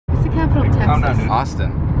capital of Texas? Calm down, dude.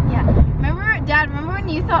 Austin. Yeah. Dad, remember when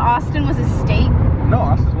you thought Austin was a state? No,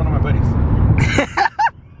 Austin's one of my buddies.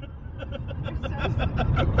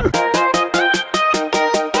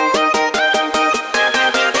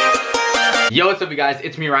 Yo, what's up you guys?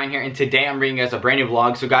 It's me Ryan here, and today I'm bringing you guys a brand new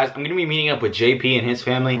vlog. So guys, I'm gonna be meeting up with JP and his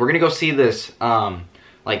family. We're gonna go see this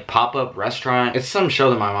like pop-up restaurant. It's some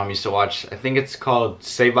show that my mom used to watch. I think it's called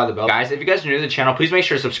Saved by the Bell. Guys, if you guys are new to the channel, please make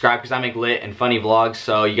sure to subscribe because I make lit and funny vlogs,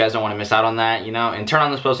 so you guys don't want to miss out on that, you know, and turn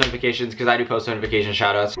on those post notifications because I do post notification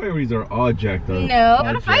shoutouts. Priorities are all jacked up. No.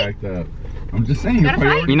 All jacked up. I'm just saying, your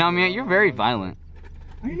priorities. You know, man, you're very violent.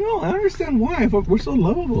 I know, I understand why. We're so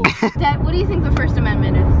lovable. Dad, what do you think the First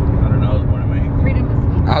Amendment is? I don't know, I was born in Mexico. Freedom of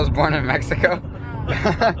speech. I was born in Mexico.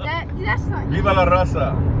 That's not. Viva la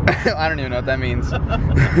raza. I don't even know what that means.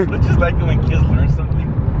 It's just like when kids learn something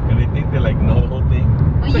and they think they like know the whole thing.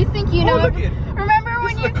 Well, you think you know. Look at, remember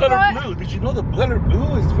when this you is the color thought. blue. Did you know the color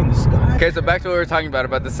blue is from the sky? Okay, so back to what we were talking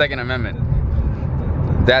about the Second Amendment.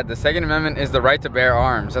 Dad, the Second Amendment is the right to bear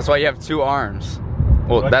arms. That's why you have two arms.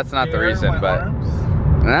 Well, that's not the reason, but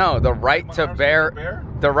no, the right to bear,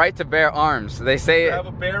 the right to bear arms. They say you have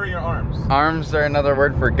a bear in your arms. Arms are another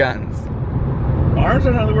word for guns. Arms are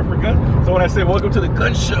another word for guns. So when I say welcome to the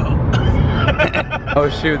gun show. Oh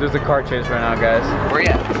shoot, there's a car chase right now, guys. Where you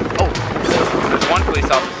at? Oh, there's one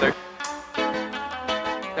police officer.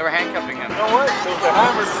 They were handcuffing him. You know what? There's a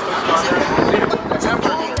hammer.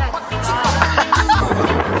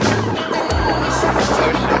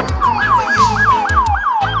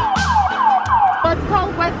 What's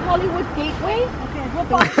called West Hollywood Gateway?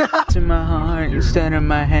 Okay, To my heart instead of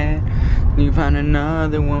my head. You found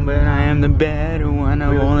another one, but I am the better one. I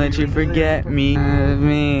won't let you forget me. Have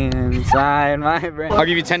me inside my brain. I'll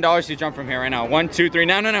give you $10 to jump from here right now. 1, 2, 3.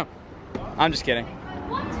 No, no, no. I'm just kidding.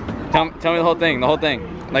 Tell me the whole thing. The whole thing.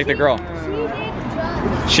 Like the girl.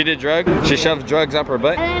 She did drugs? She shoved drugs up her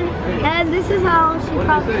butt? And this is how she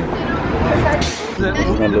probably I'm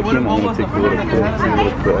gonna take the little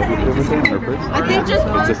I think just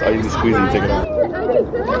it's just all you can squeeze and take it out.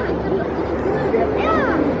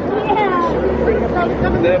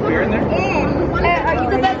 Is there a beer in there? Are you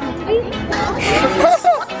the best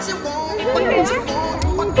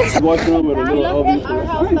She's walking over with a little LV.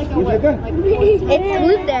 It's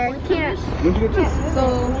glued there. You can't. When'd you get this? so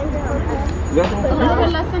Is that a little bit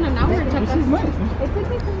less than an hour. It took us.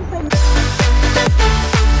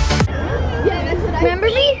 Remember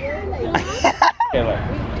me? Kayla.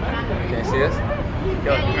 Can you see this?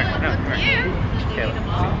 Kayla, come here. No, come here. Kayla,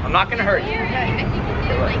 I'm not gonna hurt you.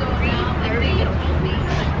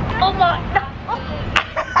 Oh my.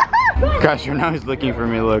 Gosh, now he's looking for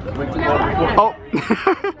me, look. Oh!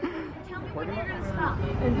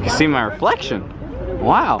 You see my reflection?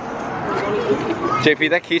 Wow. JP,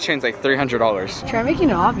 that keychain's like $300. Try making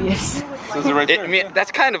it obvious. This is right there. I mean,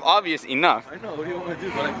 that's kind of obvious enough. I know, what do you want to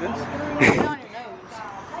do? Go like this?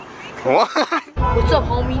 What? What's up,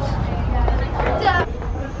 homies?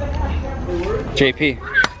 JP.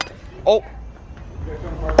 Oh!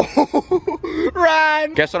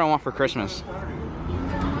 Run! Guess what I want for Christmas?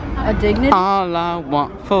 A dignity? All I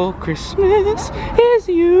want for Christmas is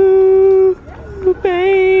you,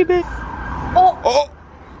 baby. Oh! Oh!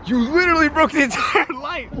 You literally broke the entire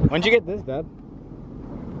light! When'd you get this, Dad?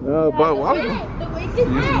 But wow.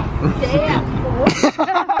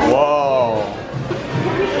 Whoa!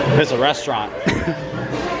 There's a restaurant.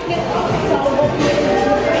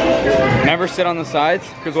 Never sit on the sides,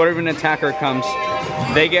 because what if an attacker comes?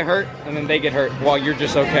 They get hurt, and then they get hurt, while you're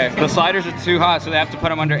just okay. The sliders are too hot, so they have to put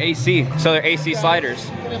them under AC. So they're AC sliders.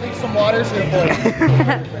 We're gonna leak some water so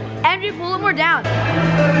Andrew, pull it more down.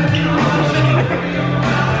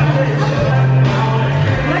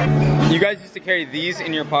 You guys used to carry these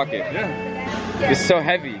in your pocket. Yeah. It's so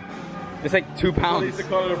heavy. It's like 2 pounds. They used to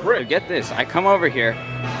call it a brick. Get this, I come over here,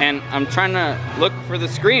 and I'm trying to look for the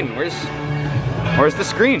screen. Where's the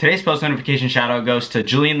screen? Today's post notification shout out goes to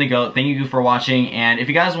Julian the Goat. Thank you for watching, and if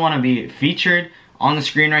you guys want to be featured on the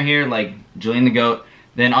screen right here, like Julian the Goat,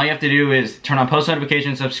 then all you have to do is turn on post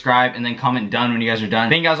notifications, subscribe, and then comment done when you guys are done.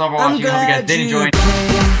 Thank you guys all for watching. I hope you guys did enjoy.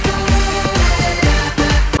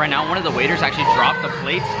 Right now, one of the waiters actually dropped the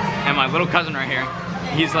plates, and my little cousin right here,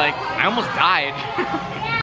 he's like, I almost died.